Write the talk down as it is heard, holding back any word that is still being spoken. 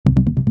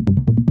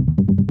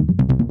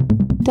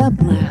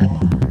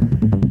Dublab.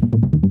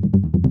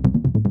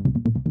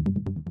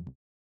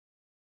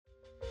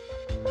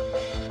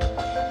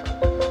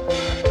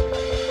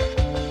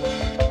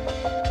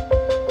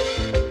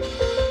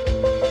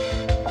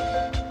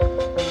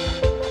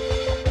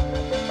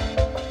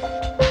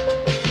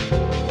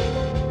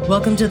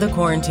 Welcome to the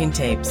Quarantine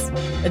Tapes,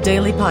 a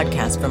daily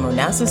podcast from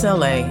Onassis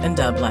LA and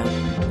Dublab.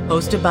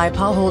 Hosted by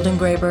Paul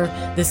Holdengraber,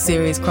 this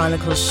series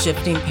chronicles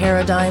shifting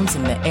paradigms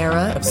in the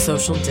era of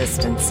social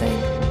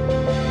distancing.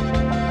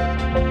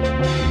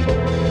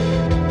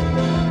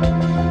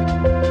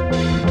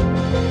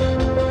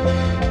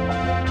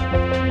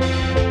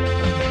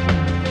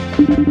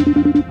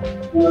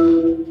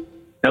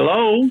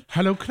 Hello?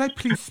 Hello, could I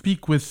please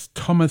speak with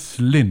Thomas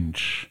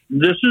Lynch?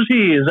 This is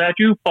he. Is that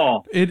you,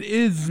 Paul? It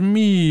is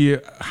me.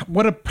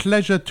 What a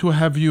pleasure to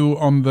have you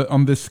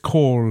on this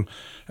call,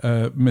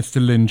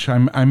 Mr. Lynch.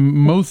 I'm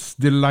most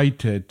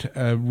delighted,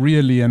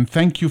 really, and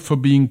thank you for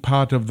being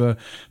part of the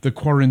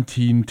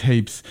Quarantine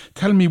Tapes.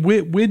 Tell me,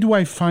 where do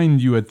I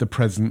find you at the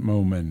present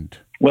moment?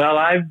 Well,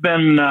 I've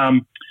been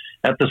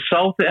at the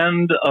south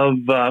end of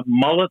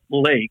Mullet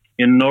Lake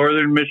in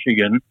northern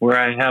Michigan, where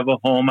I have a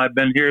home. I've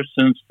been here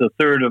since the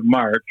 3rd of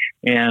March,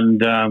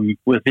 and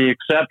with the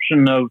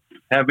exception of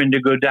having to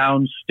go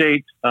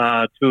downstate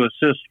to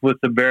assist with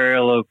the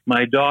burial of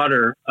my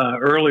daughter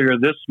earlier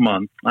this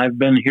month, I've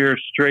been here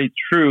straight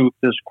through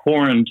this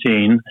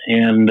quarantine.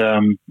 And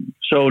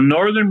so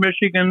northern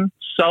Michigan,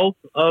 south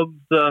of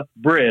the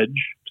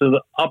bridge to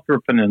the upper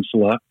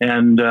peninsula,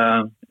 and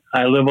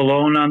I live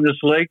alone on this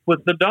lake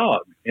with the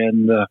dog,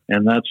 and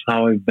that's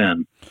how I've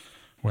been.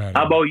 Well,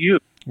 how about you?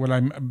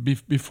 Well,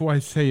 before I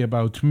say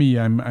about me,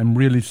 I'm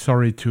really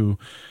sorry to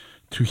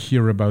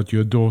hear about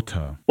your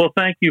daughter. Well,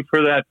 thank you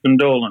for that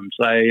condolence.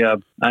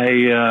 It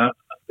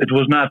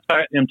was not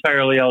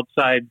entirely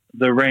outside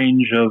the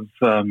range of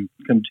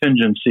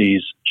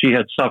contingencies. She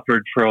had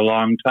suffered for a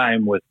long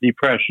time with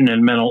depression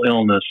and mental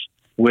illness,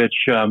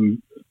 which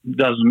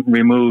doesn't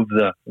remove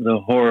the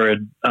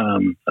horrid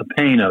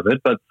pain of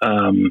it. But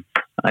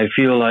I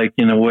feel like,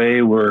 in a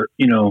way, we're,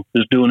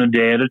 just doing a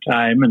day at a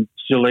time and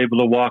still able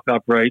to walk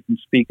upright and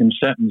speak in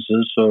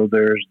sentences. So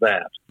there's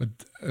that. But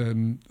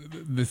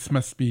this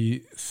must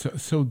be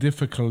so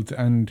difficult,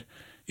 and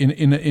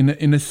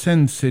in a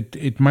sense,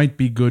 it might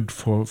be good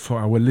for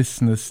our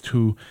listeners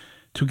to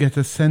get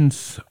a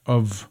sense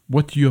of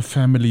what your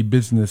family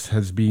business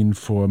has been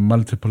for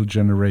multiple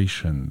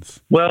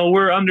generations. Well,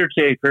 we're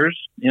undertakers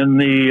in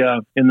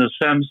the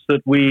sense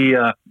that we,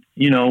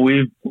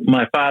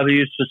 my father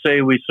used to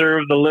say, we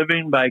serve the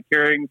living by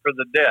caring for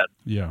the dead.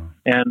 Yeah.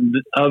 And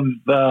of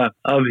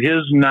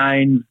his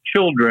 9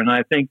 children,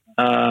 I think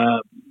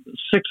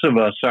 6 of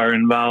us are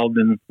involved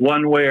in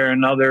one way or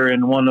another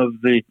in one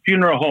of the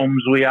funeral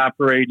homes we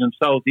operate in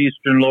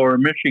southeastern Lower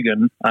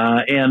Michigan.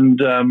 I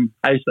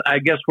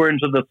guess we're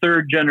into the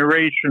 3rd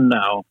generation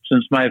now,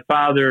 since my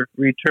father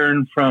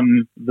returned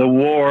from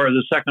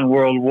the Second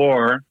World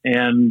War,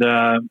 and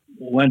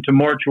went to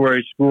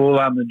mortuary school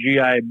on the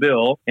GI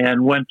Bill,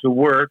 and went to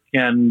work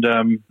and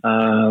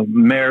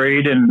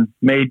married and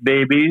made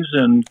babies,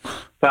 and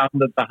found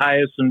that the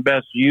highest and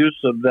best use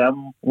of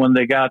them when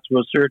they got to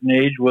a certain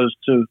age was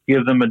to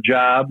give them a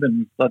job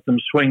and let them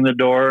swing the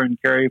door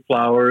and carry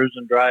flowers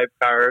and drive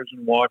cars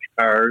and wash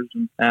cars.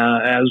 And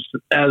as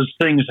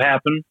things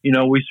happen,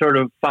 we sort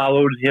of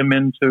followed him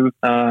into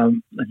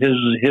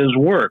his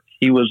work.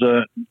 He was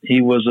a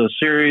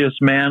serious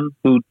man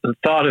who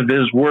thought of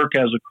his work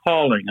as a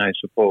calling, I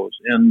suppose.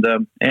 And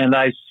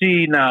I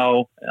see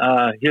now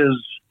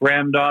his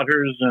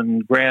granddaughters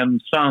and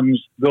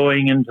grandsons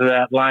going into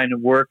that line of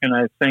work, and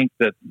I think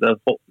that the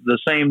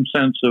same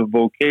sense of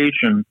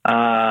vocation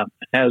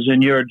has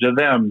inured to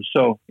them.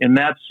 So in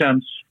that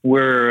sense,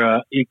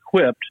 we're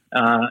equipped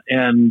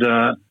and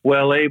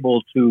well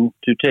able to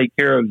take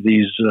care of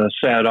these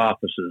sad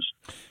offices.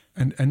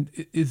 And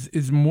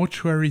is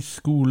mortuary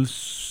school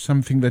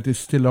something that is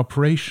still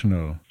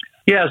operational?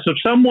 Yes, if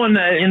someone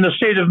in the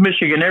state of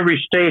Michigan, every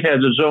state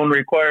has its own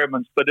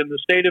requirements, but in the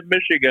state of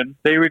Michigan,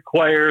 they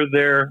require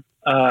their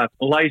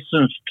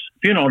licensed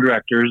funeral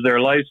directors, their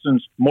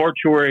licensed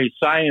mortuary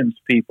science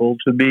people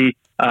to be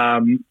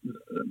to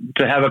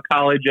have a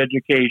college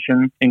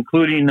education,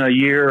 including a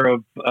year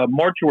of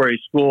mortuary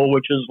school,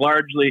 which is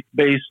largely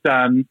based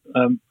on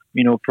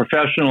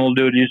professional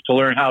duties, to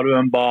learn how to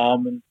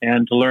embalm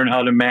and to learn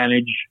how to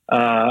manage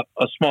a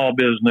small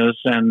business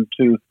and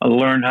to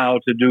learn how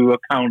to do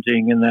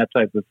accounting and that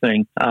type of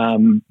thing.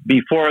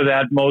 Before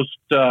that, most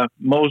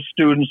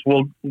students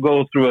will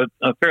go through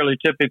a fairly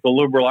typical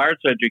liberal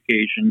arts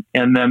education,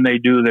 and then they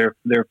do their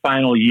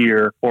final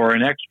year or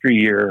an extra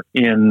year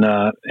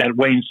at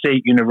Wayne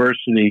State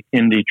University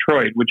in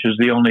Detroit, which is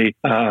the only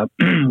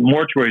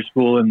mortuary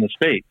school in the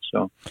state.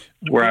 So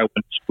that's where I went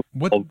to school.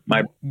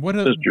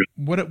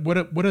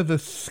 What are the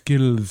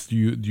skills do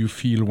you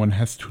feel one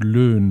has to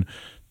learn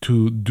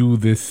to do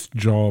this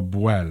job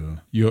well?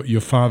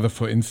 Your father,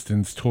 for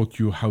instance, taught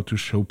you how to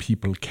show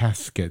people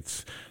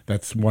caskets.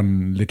 That's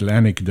one little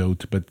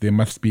anecdote, but there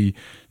must be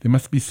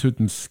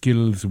certain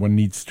skills one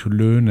needs to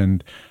learn,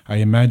 and I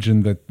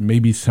imagine that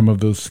maybe some of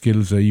those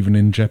skills are even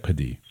in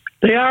jeopardy.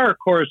 They are, of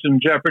course, in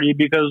jeopardy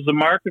because the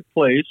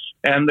marketplace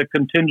and the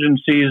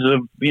contingencies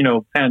of,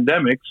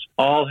 pandemics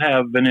all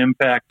have an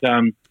impact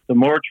on the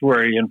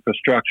mortuary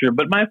infrastructure.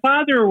 But my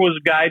father was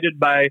guided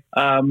by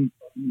an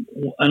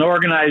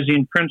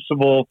organizing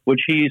principle, which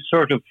he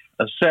sort of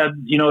said,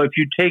 if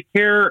you take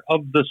care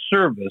of the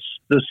service,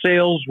 the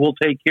sales will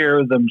take care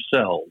of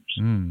themselves.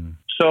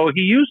 So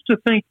he used to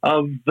think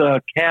of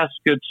the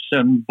caskets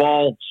and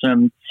vaults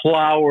and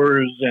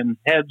flowers and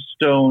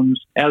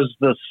headstones as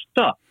the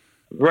stuff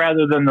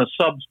rather than the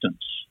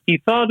substance. He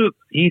thought of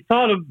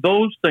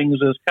those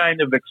things as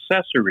kind of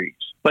accessories,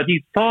 but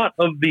he thought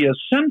of the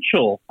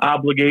essential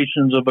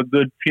obligations of a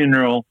good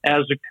funeral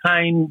as a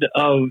kind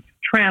of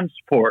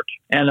transport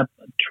and a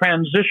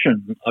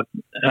transition.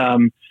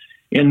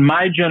 In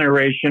my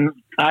generation,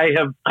 I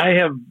have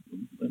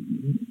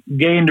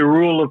gained a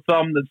rule of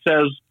thumb that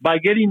says by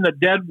getting the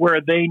dead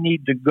where they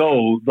need to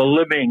go, the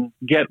living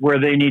get where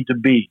they need to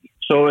be.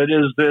 So it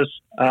is this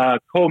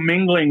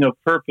commingling of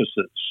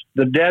purposes.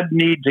 The dead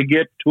need to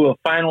get to a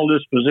final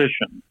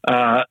disposition,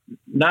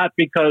 not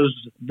because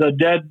the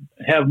dead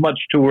have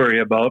much to worry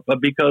about,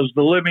 but because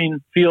the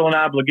living feel an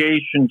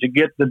obligation to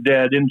get the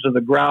dead into the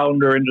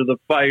ground or into the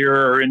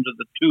fire or into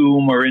the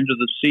tomb or into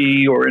the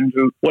sea or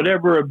into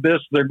whatever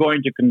abyss they're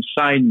going to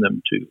consign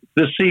them to.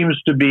 This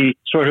seems to be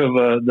sort of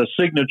the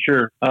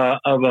signature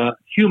of a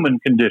human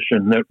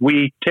condition, that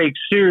we take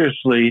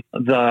seriously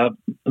the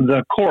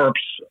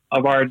corpse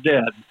of our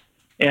dead.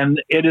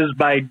 And it is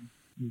by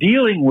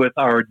dealing with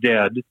our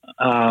dead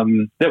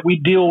that we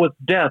deal with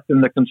death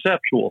in the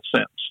conceptual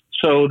sense.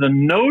 So the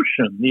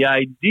notion, the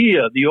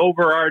idea, the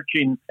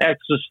overarching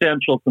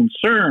existential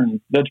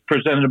concern that's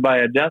presented by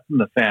a death in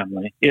the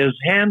family is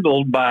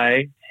handled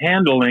by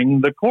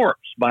handling the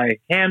corpse, by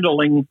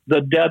handling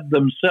the dead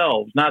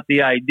themselves, not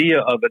the idea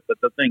of it, but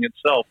the thing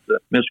itself, to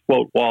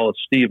misquote Wallace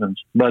Stevens.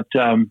 But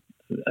the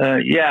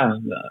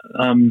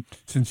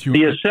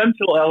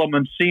essential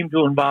elements seem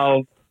to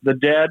involve the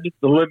dead,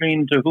 the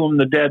living to whom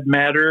the dead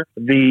matter,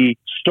 the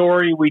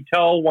story we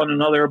tell one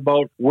another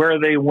about where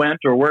they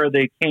went or where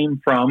they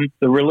came from.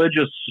 The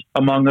religious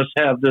among us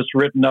have this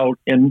written out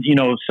in,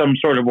 some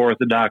sort of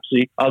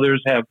orthodoxy.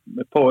 Others have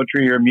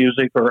poetry or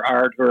music or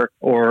art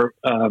or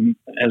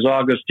as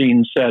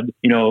Augustine said,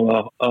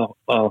 a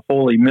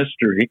holy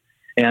mystery.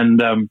 And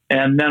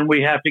then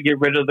we have to get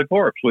rid of the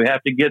corpse. We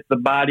have to get the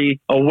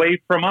body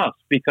away from us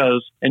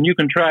because, and you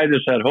can try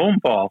this at home,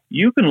 Paul,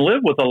 you can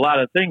live with a lot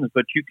of things,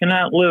 but you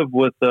cannot live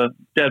with a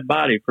dead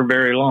body for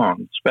very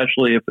long,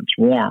 especially if it's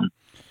warm.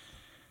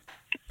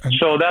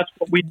 So that's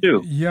what we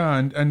do. Yeah,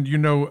 and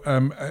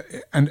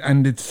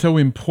it's so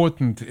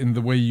important in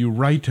the way you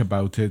write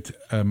about it,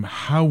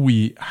 how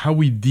we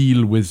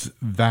deal with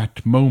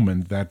that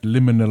moment, that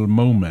liminal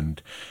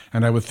moment.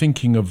 And I was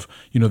thinking of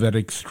that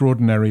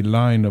extraordinary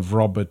line of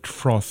Robert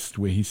Frost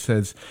where he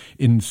says,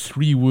 "In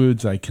 3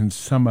 words, I can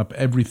sum up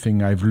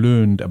everything I've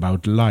learned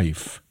about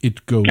life.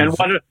 It goes." And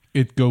what?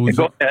 It goes.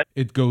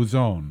 It goes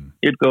on.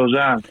 It goes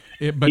on.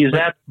 But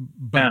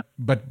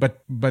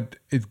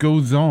it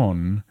goes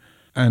on.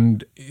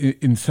 And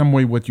in some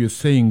way, what you're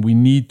saying, we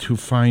need to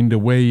find a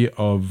way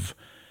of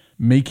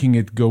making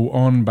it go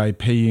on by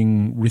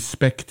paying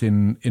respect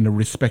in a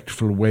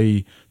respectful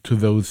way to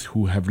those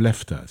who have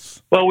left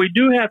us. Well, we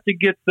do have to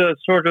get the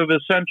sort of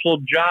essential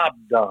job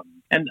done.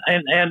 And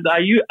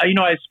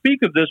I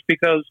speak of this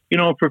because,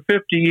 for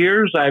 50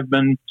 years, I've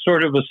been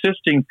sort of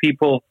assisting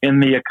people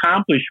in the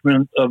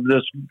accomplishment of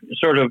this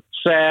sort of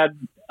sad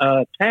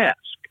task.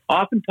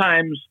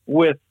 Oftentimes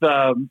with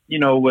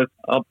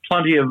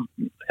plenty of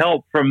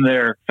help from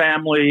their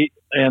family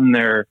and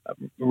their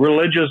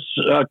religious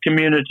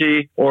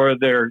community or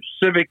their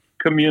civic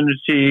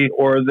community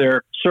or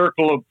their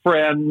circle of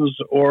friends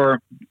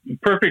or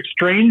perfect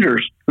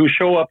strangers who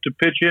show up to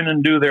pitch in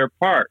and do their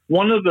part.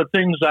 One of the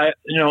things that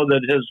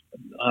has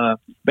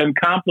been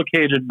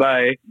complicated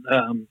by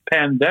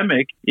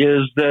pandemic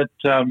is that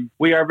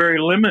we are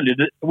very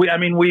limited. We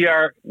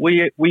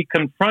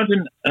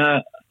confront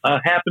a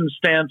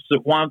happenstance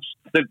that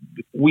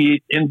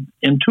we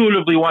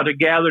intuitively want to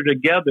gather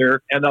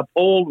together and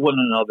uphold one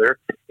another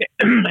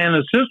and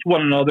assist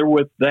one another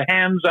with the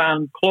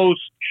hands-on, close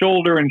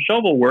shoulder and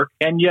shovel work.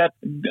 And yet,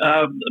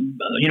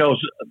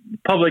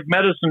 public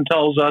medicine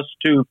tells us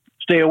to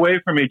stay away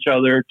from each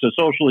other, to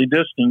socially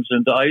distance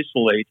and to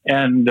isolate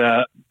and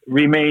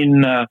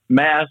remain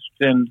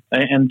masked and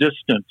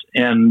distant.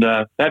 And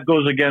that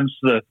goes against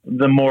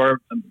the more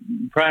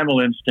primal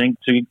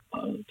instinct to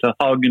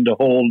hug and to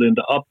hold and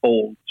to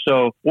uphold.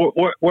 So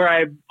where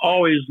I've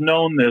always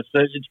known this,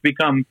 it's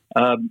become,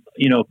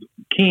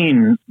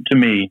 keen to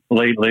me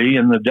lately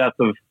in the death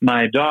of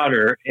my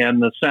daughter,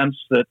 and the sense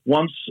that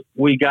once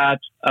we got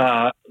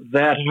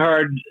that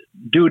hard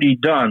duty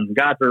done,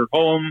 got her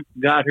home,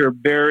 got her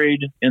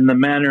buried in the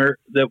manner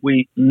that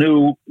we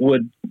knew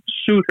would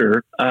suit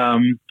her.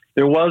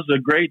 There was a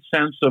great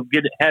sense of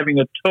having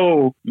a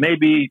toe,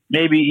 maybe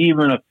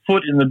even a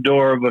foot in the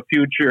door of a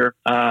future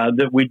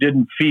that we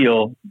didn't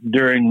feel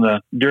during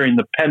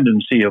the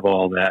pendency of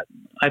all that.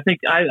 I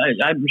think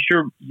I'm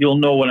sure you'll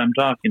know what I'm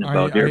talking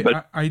about here.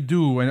 But I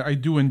do,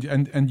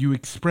 and you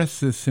express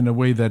this in a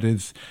way that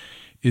is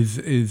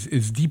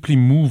deeply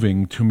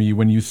moving to me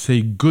when you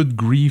say good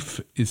grief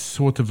is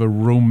sort of a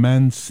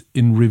romance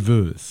in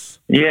reverse.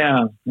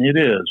 Yeah, it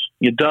is.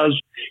 It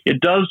does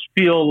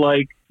feel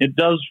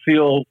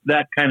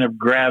that kind of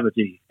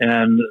gravity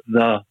and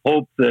the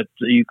hope that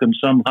you can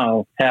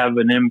somehow have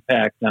an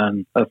impact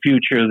on a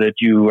future that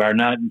you are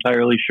not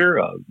entirely sure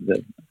of.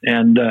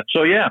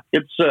 So yeah,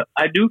 it's.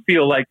 I do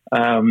feel like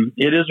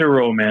it is a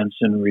romance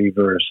in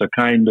reverse, a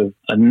kind of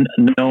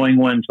knowing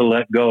when to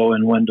let go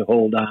and when to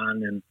hold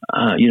on, and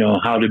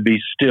how to be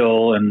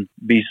still and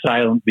be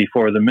silent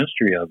before the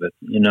mystery of it.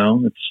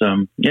 It's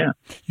yeah.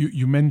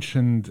 You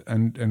mentioned,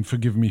 and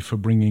forgive me for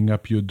bringing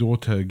up your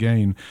daughter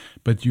again,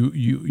 but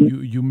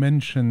you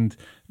mentioned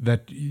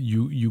that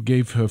you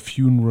gave her a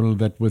funeral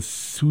that was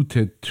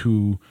suited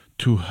to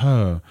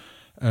her.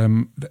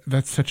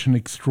 That's such an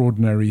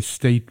extraordinary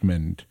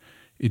statement.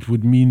 It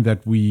would mean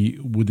that we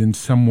would in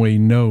some way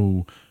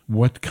know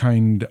what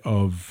kind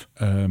of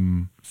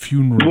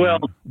funeral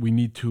we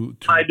need to...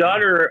 My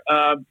daughter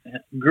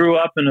grew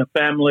up in a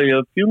family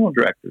of funeral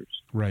directors.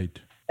 Right.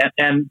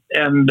 And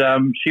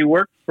she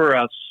worked for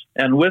us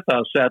and with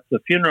us at the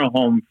funeral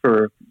home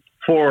for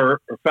 4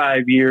 or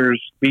 5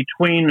 years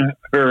between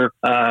her,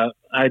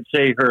 I'd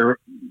say her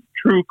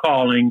true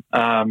calling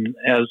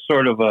as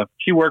sort of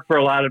she worked for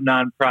a lot of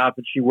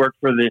nonprofits. She worked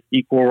for the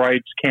Equal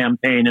Rights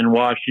Campaign in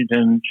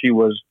Washington. She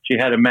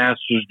had a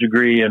master's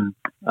degree in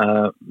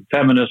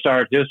feminist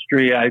art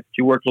history.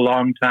 She worked a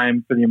long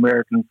time for the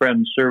American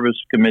Friends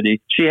Service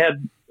Committee. She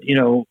had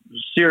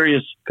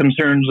serious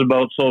concerns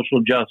about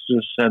social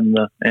justice and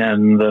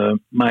the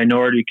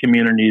minority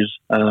communities,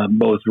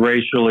 both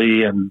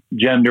racially and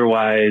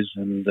gender-wise,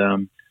 and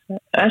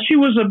she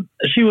was a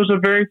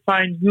very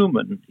fine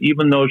human,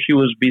 even though she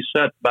was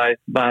beset by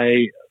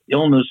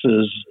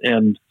illnesses,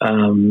 and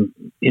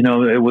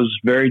it was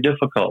very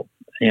difficult.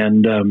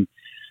 And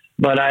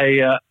but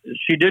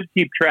she did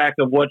keep track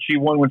of what she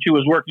won when she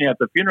was working at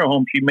the funeral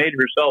home. She made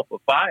herself a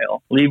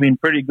file, leaving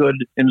pretty good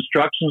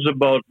instructions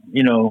about,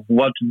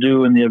 what to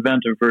do in the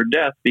event of her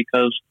death,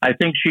 because I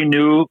think she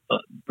knew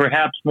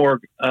perhaps more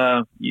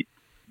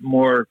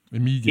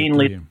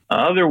keenly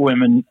other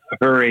women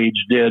her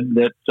age did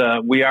that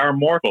we are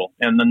mortal,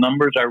 and the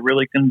numbers are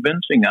really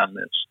convincing on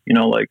this,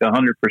 like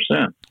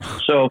 100%.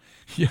 So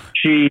yeah.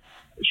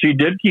 She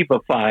did keep a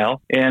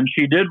file, and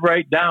she did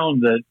write down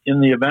that in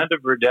the event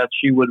of her death,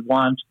 she would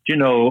want,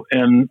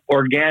 an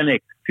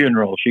organic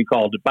funeral, she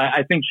called it.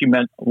 I think she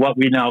meant what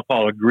we now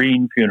call a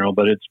green funeral,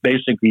 but it's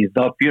basically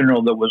the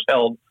funeral that was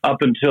held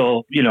up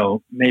until,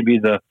 maybe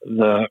the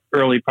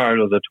early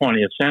part of the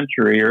 20th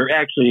century, or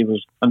actually it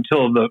was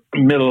until the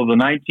middle of the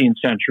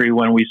 19th century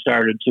when we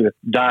started to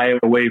die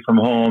away from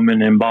home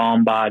and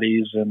embalm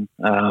bodies, and,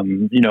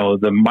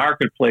 the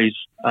marketplace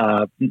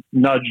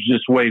nudged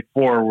its way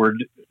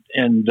forward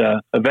and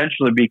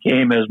eventually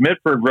became, as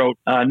Mitford wrote,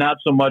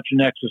 not so much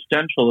an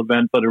existential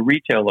event, but a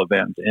retail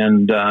event.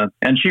 And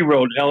she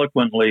wrote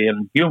eloquently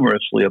and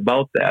humorously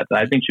about that.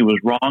 I think she was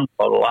wrong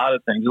about a lot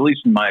of things, at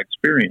least in my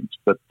experience.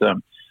 But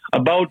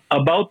about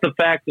the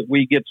fact that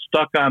we get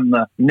stuck on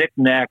the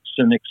knickknacks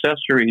and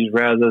accessories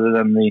rather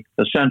than the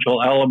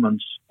essential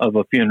elements of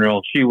a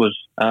funeral, she was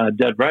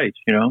dead right.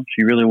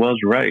 She really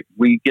was right.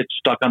 We get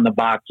stuck on the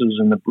boxes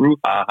and the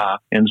brouhaha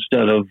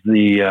instead of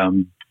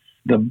the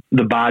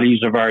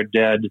bodies of our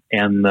dead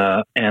and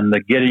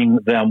the getting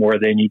them where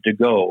they need to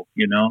go,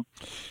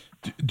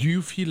 Do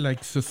you feel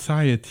like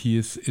society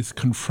is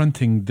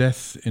confronting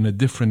death in a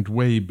different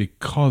way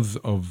because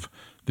of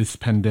this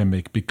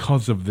pandemic,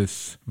 because of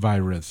this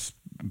virus,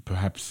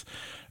 perhaps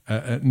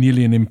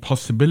nearly an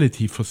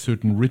impossibility for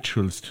certain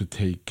rituals to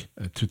take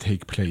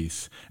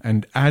place?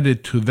 And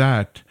added to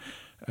that,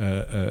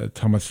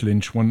 Thomas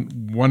Lynch,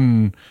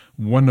 one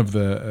of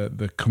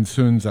the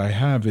concerns I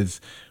have is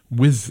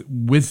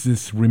with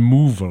this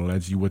removal,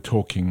 as you were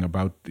talking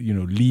about,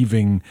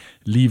 leaving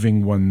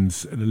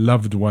one's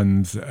loved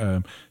ones,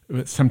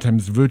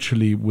 sometimes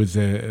virtually with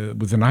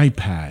an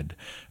iPad.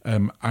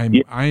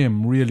 I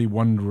am really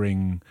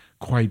wondering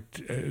I'm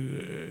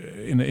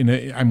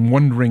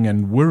wondering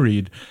and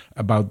worried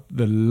about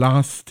the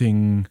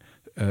lasting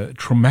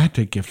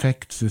traumatic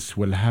effects this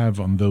will have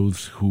on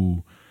those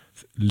who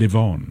live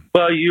on.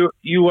 Well,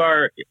 you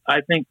are, I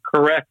think,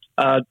 correct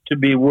to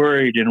be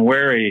worried and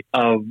wary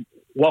of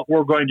what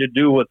we're going to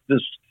do with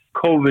this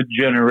COVID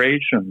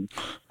generation.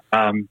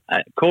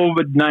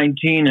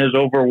 COVID-19 has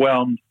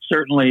overwhelmed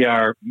certainly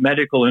our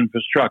medical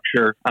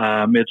infrastructure.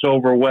 It's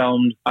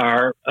overwhelmed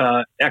our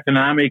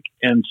economic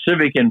and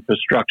civic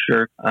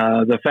infrastructure.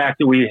 The fact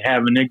that we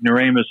have an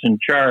ignoramus in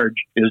charge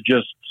is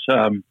just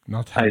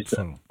Not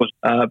helpful.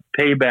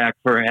 Payback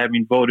for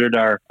having voted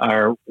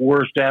our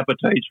worst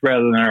appetites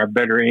rather than our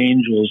better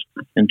angels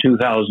in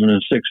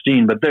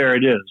 2016. But there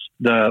it is.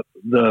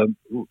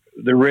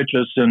 The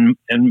richest and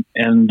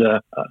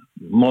the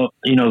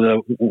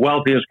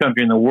wealthiest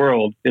country in the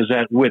world is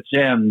at wit's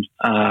end.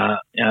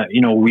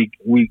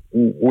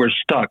 We're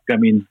stuck. I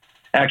mean,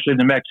 actually,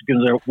 the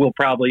Mexicans will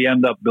probably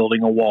end up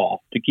building a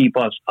wall to keep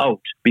us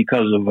out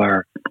because of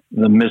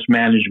the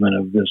mismanagement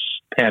of this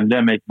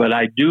pandemic. But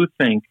I do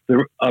think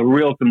a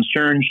real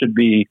concern should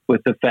be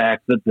with the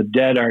fact that the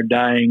dead are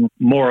dying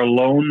more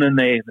alone than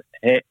they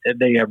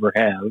ever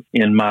have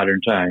in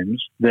modern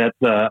times. That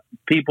the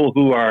people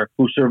who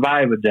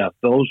survive a death,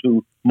 those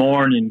who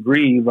mourn and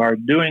grieve, are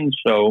doing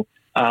so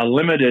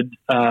limited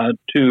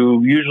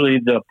to usually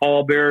the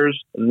pallbearers,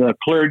 the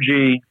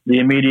clergy, the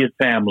immediate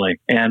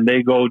family, and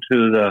they go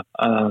to the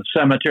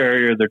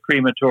cemetery or the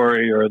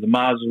crematory or the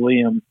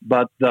mausoleum.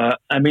 But the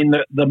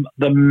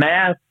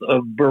math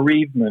of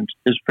bereavement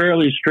is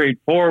fairly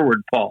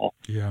straightforward, Paul,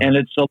 and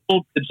it's a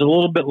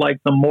little bit like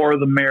the more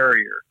the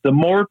merrier. The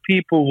more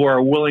people who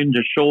are willing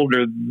to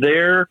shoulder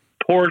their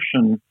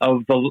portion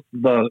of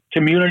the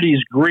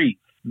community's grief,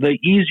 the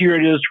easier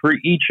it is for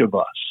each of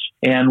us.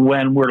 And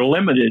when we're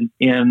limited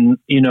in,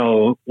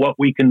 what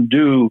we can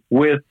do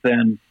with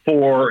and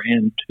for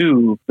and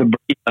to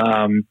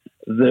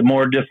the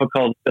more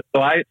difficult.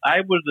 So I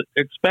would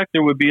expect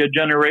there would be a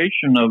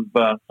generation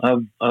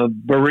of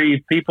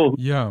bereaved people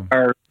who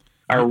are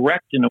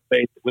wrecked in a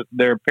way that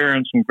their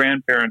parents and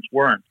grandparents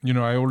weren't.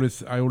 I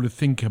always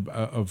think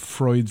of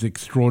Freud's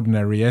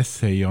extraordinary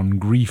essay on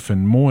grief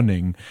and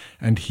mourning,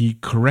 and he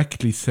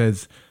correctly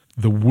says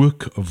the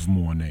work of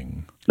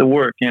mourning. The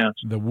work, yes.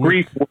 The work.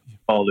 Grief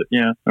called it,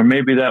 yeah. Or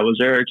maybe that was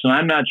Erickson.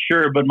 I'm not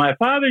sure. But my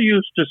father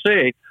used to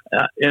say,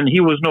 and he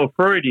was no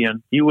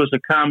Freudian, he was a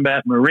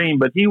combat Marine,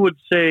 but he would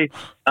say,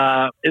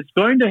 it's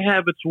going to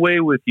have its way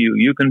with you.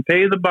 You can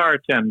pay the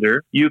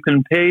bartender, you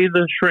can pay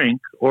the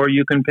shrink, or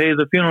you can pay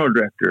the funeral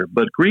director,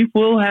 but grief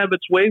will have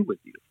its way with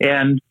you.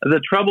 And the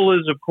trouble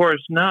is, of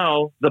course,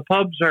 now the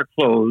pubs are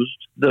closed,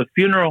 the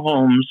funeral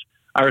homes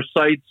are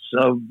sites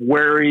of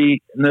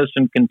wariness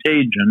and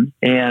contagion,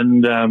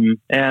 and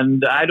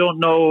I don't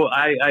know.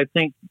 I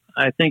think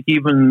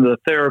even the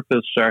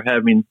therapists are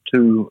having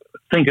to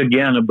think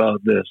again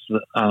about this.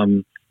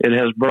 It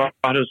has brought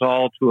us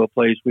all to a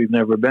place we've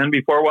never been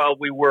before. Well,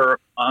 we were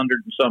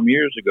 100 and some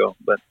years ago.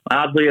 But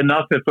oddly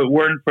enough, if it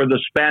weren't for the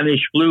Spanish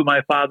flu,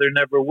 my father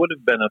never would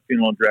have been a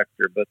funeral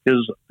director. But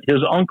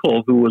his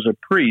uncle, who was a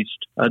priest,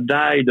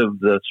 died of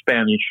the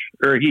Spanish,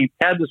 or he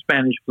had the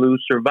Spanish flu,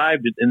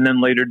 survived it, and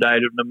then later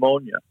died of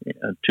pneumonia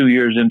 2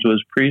 years into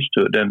his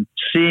priesthood. And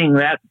seeing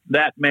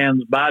that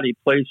man's body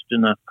placed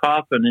in a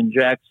coffin in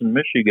Jackson,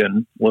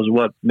 Michigan, was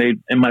what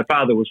made, and my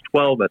father was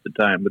 12 at the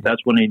time, but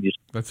that's when he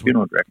became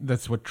funeral director.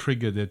 That's what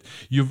triggered it.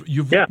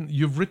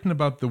 You've written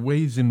about the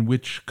ways in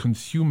which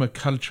consumer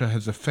culture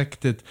has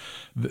affected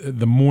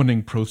the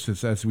mourning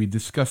process, as we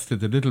discussed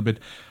it a little bit.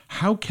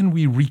 How can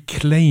we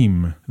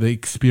reclaim the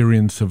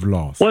experience of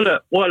loss? What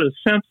a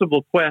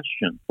sensible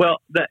question.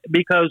 Well,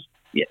 because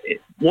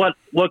what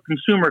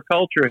consumer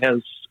culture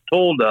has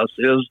told us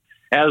is,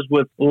 as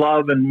with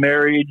love and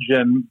marriage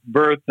and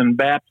birth and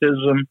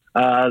baptism,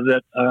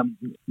 that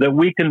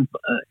we can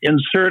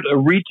insert a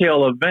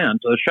retail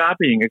event, a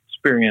shopping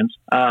experience,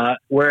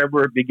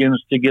 wherever it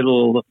begins to get a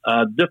little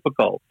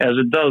difficult, as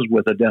it does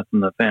with a death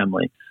in the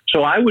family.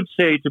 So I would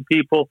say to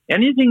people,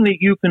 anything that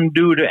you can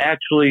do to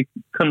actually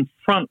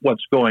confront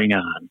what's going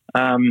on.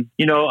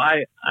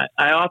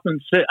 I often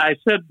say, I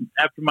said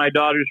after my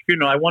daughter's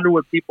funeral, I wonder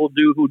what people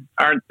do who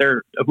aren't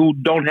there, who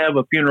don't have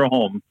a funeral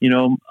home.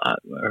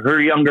 Her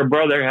younger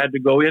brother had to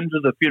go into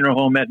the funeral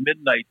home at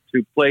midnight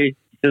to play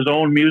his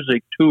own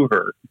music to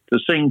her, to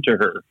sing to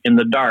her in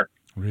the dark.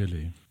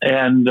 Really?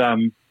 And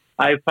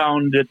I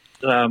found it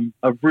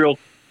of real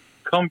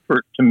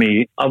comfort to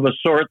me, of a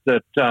sort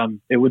that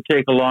it would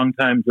take a long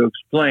time to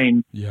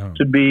explain,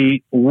 to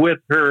be with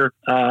her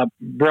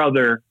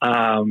brother,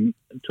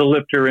 to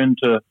lift her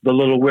into the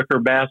little wicker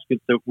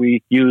basket that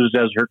we used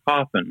as her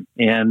coffin,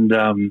 and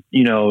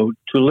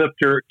to lift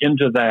her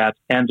into that,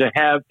 and to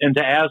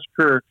ask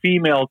her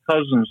female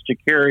cousins to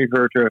carry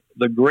her to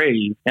the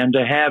grave, and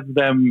to have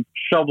them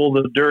shovel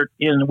the dirt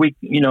in. We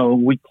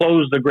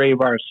close the grave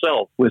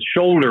ourselves with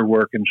shoulder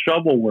work and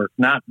shovel work,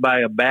 not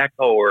by a backhoe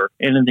or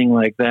anything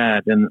like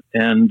that.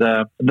 And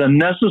the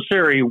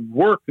necessary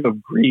work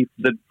of grief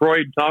that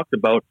Freud talked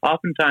about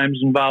oftentimes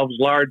involves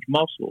large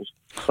muscles,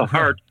 the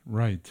heart.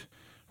 Right.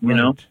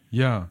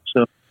 Yeah.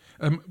 So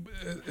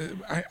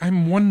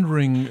I'm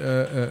wondering,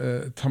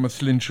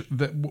 Thomas Lynch,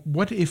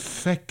 what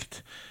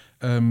effect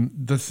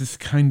does this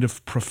kind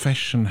of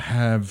profession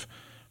have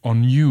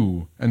on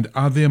you? And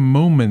are there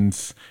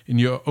moments in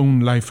your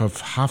own life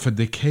of half a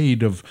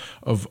decade of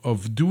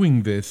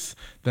doing this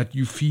that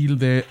you feel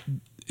that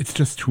it's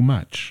just too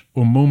much,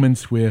 or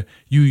moments where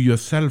you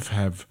yourself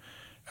have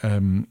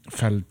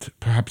felt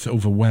perhaps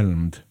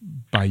overwhelmed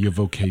by your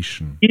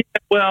vocation? Yeah,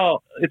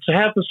 well, it's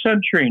half a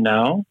century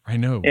now. I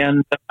know.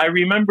 And I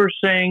remember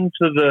saying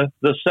to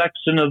the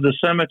sexton of the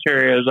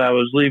cemetery as I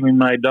was leaving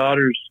my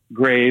daughter's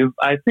grave,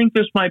 I think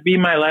this might be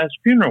my last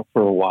funeral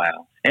for a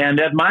while.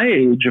 And at my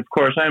age, of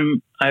course,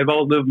 I've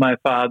outlived my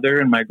father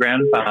and my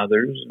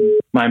grandfathers, and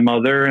my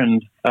mother,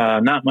 and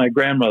not my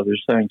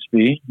grandmothers, thanks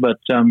be. But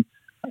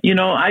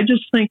I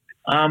just think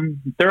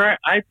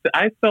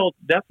I felt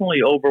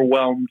definitely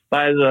overwhelmed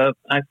by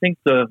I think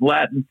the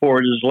Latin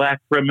for it is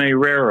lacrimae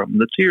rerum,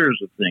 the tears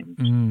of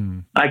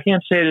things. I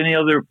can't say it any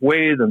other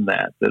way than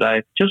that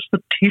just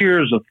the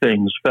tears of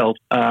things felt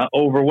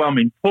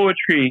overwhelming.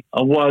 Poetry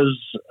was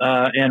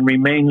and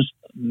remains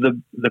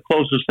the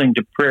closest thing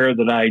to prayer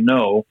that I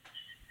know.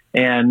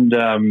 And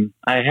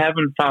I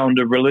haven't found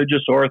a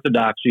religious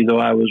orthodoxy, though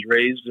I was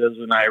raised as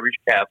an Irish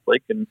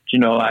Catholic, and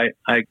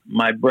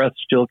my breath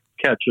still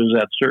catches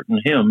at certain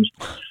hymns.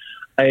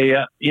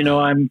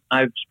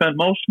 I've spent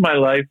most of my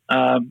life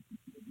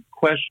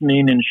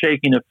questioning and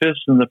shaking a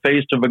fist in the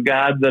face of a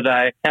God that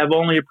I have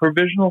only a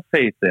provisional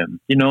faith in.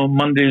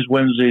 Mondays,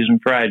 Wednesdays,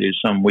 and Fridays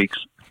some weeks.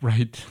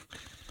 Right.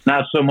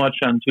 Not so much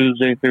on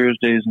Tuesday,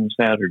 Thursdays, and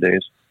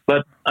Saturdays.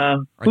 But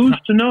who's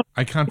to know?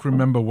 I can't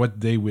remember what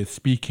day we're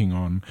speaking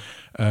on.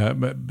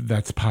 But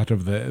that's part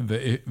of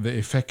the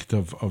effect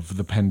of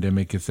the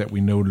pandemic, is that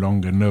we no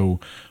longer know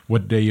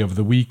what day of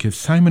the week is.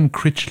 Simon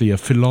Critchley, a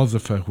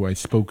philosopher who I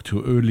spoke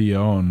to earlier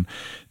on,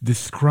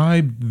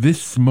 described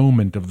this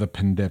moment of the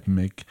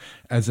pandemic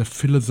as a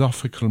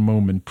philosophical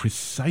moment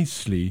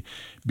precisely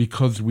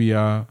because we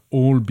are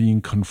all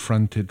being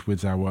confronted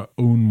with our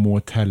own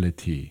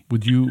mortality.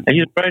 Would you...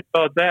 He's right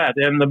about that.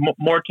 And the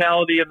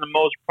mortality in the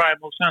most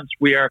primal sense.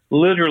 We are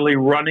literally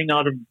running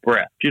out of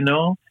breath,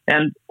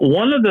 And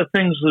one of the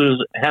things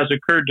that has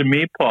occurred to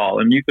me, Paul,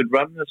 and you could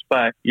run this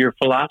by your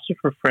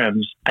philosopher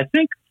friends, I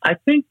think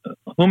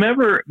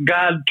whomever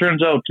God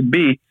turns out to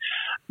be,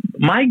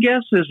 my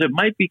guess is it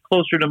might be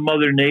closer to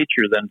Mother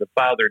Nature than to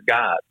Father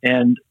God.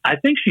 And I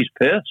think she's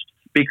pissed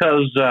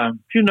because,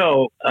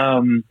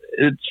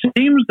 it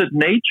seems that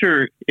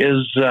nature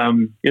is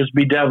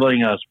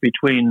bedeviling us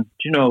between,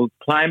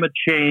 climate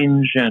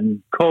change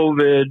and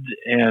COVID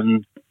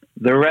and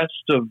the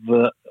rest of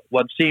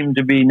what seemed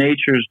to be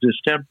nature's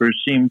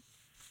distempers seemed,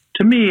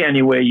 to me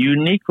anyway,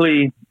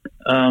 uniquely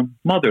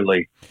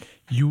motherly.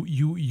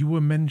 You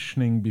were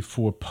mentioning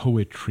before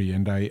poetry,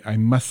 and I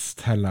must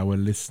tell our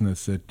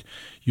listeners that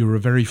you're a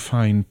very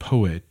fine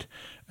poet,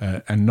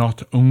 and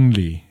not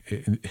only,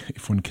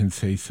 if one can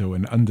say so,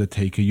 an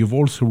undertaker. You've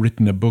also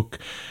written a book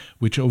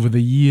which over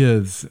the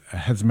years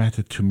has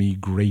mattered to me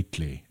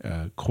greatly,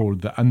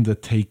 called The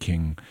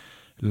Undertaking,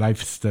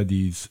 Life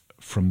Studies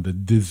from the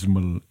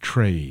Dismal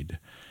Trade.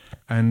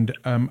 And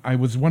I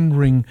was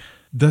wondering,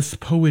 does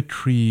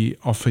poetry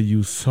offer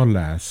you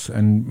solace?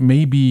 And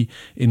maybe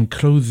in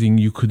closing,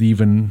 you could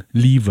even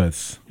leave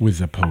us with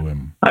a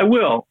poem. I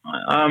will.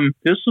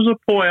 This is a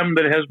poem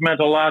that has meant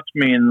a lot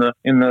to me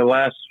in the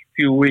last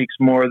few weeks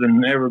more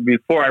than ever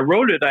before. I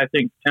wrote it, I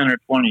think, 10 or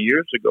 20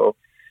 years ago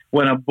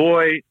when a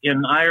boy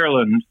in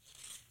Ireland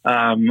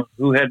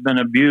who had been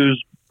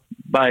abused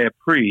by a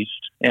priest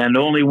and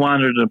only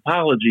wanted an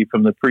apology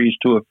from the priest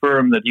to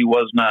affirm that he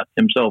was not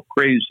himself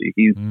crazy.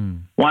 He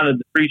wanted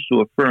the priest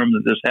to affirm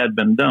that this had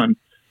been done.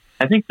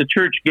 I think the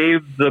church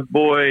gave the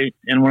boy,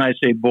 and when I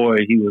say boy,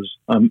 he was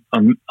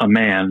a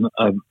man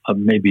of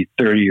maybe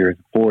 30 or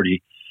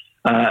 40.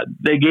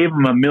 They gave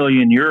him €1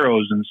 million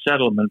in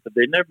settlement, but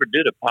they never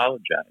did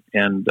apologize.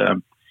 And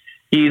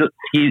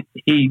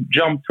he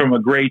jumped from a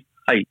great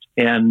height.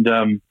 And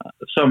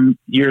some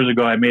years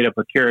ago, I made up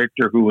a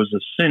character who was a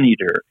sin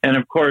eater. And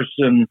of course,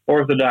 in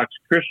Orthodox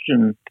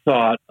Christian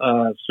thought,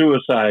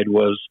 suicide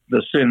was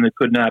the sin that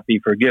could not be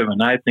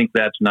forgiven. I think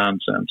that's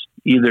nonsense.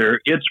 Either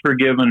it's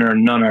forgiven or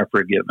none are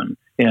forgiven.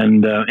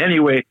 And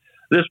anyway,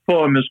 this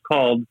poem is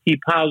called He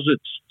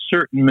Posits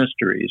Certain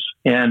Mysteries.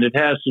 And it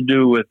has to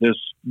do with this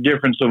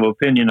difference of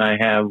opinion I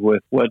have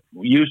with what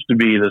used to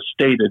be the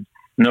stated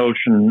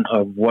notion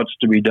of what's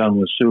to be done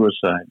with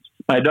suicides.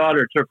 My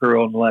daughter took her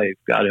own life,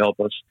 God help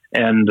us,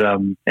 and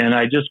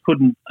I just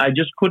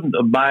couldn't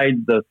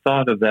abide the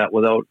thought of that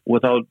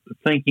without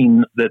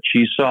thinking that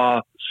she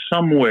saw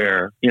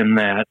somewhere in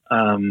that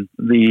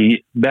the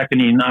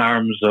beckoning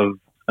arms of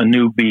a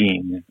new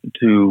being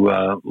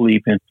to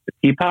leap into.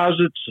 He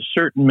posits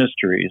certain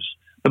mysteries.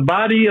 The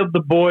body of the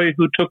boy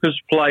who took his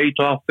flight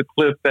off the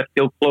cliff at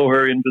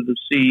Kilcloher into the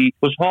sea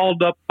was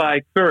hauled up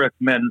by curragh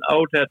men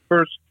out at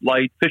first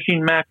light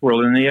fishing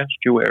mackerel in the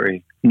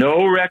estuary.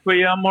 No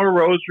requiem or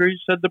rosary,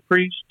 said the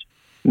priest,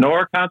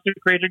 nor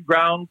consecrated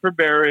ground for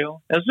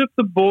burial, as if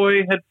the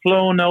boy had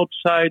flown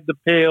outside the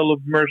pale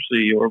of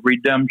mercy or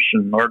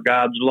redemption or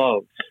God's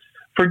love.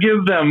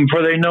 Forgive them,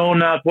 for they know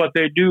not what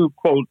they do,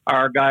 quote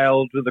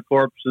Argyle to the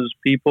corpse's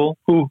people,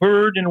 who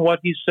heard in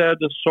what he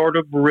said a sort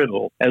of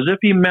riddle, as if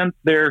he meant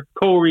their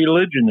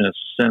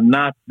co-religionists and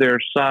not their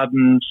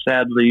sodden,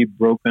 sadly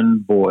broken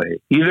boy.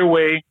 Either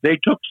way, they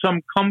took some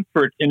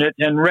comfort in it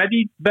and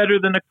readied better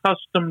than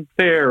accustomed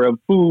fare of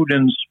food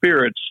and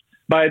spirits.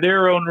 By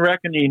their own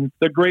reckoning,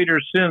 the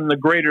greater sin, the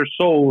greater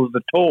soul,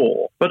 the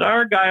toll. But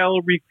Argyle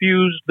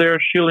refused their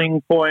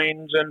shilling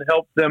coins and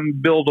helped them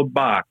build a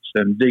box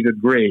and dig a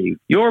grave.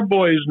 Your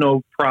boy's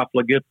no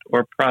profligate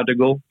or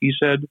prodigal, he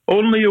said,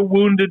 only a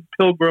wounded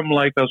pilgrim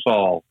like us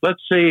all.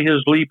 Let's say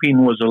his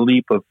leaping was a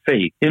leap of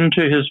faith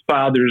into his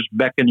father's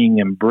beckoning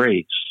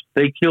embrace.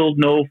 They killed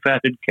no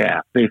fatted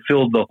calf. They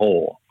filled the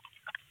hole.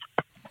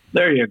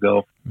 There you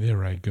go.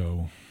 There I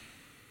go.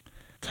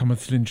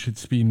 Thomas Lynch,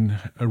 it's been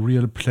a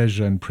real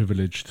pleasure and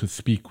privilege to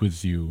speak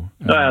with you.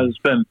 It's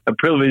been a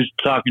privilege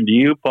talking to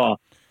you, Paul.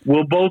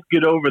 We'll both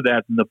get over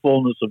that in the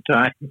fullness of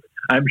time.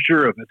 I'm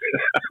sure of it.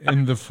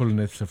 In the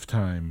fullness of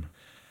time.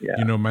 Yeah.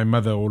 You know, my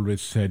mother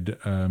always said,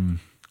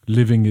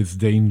 living is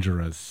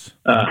dangerous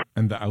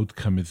and the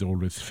outcome is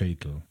always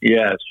fatal.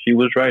 Yes, she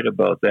was right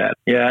about that.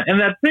 Yeah, and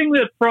that thing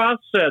that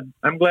Frost said,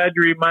 I'm glad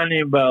you reminded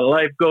me about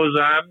life goes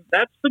on.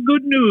 That's the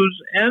good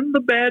news and the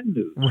bad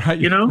news. Right,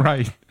 you know?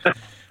 Right.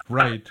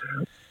 Right.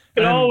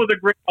 All with a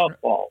great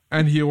outfall.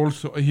 And he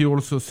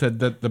also said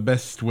that the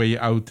best way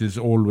out is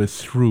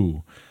always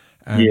through.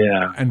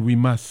 And we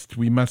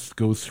must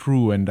go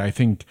through. And I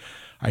think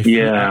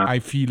I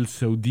feel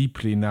so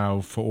deeply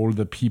now for all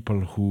the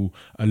people who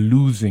are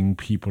losing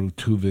people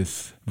to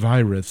this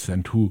virus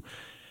and who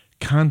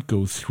can't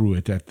go through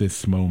it at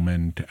this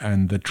moment,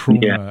 and the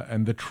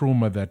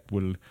trauma that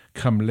will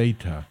come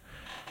later.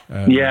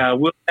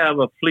 We'll have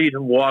a fleet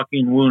of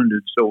walking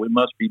wounded, so we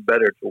must be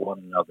better to one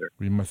another.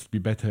 We must be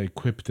better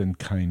equipped and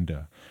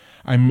kinder.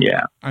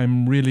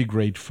 I'm really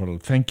grateful.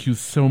 Thank you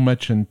so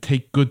much, and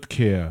take good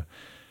care.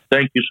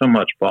 Thank you so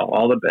much, Paul.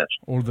 All the best.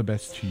 All the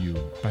best to you.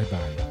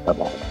 Bye-bye.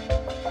 Bye-bye.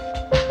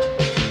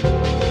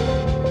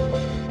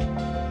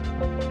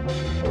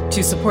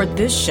 To support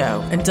this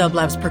show and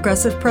Dublab's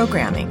progressive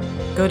programming,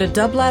 go to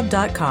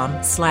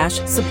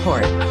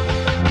dublab.com/support.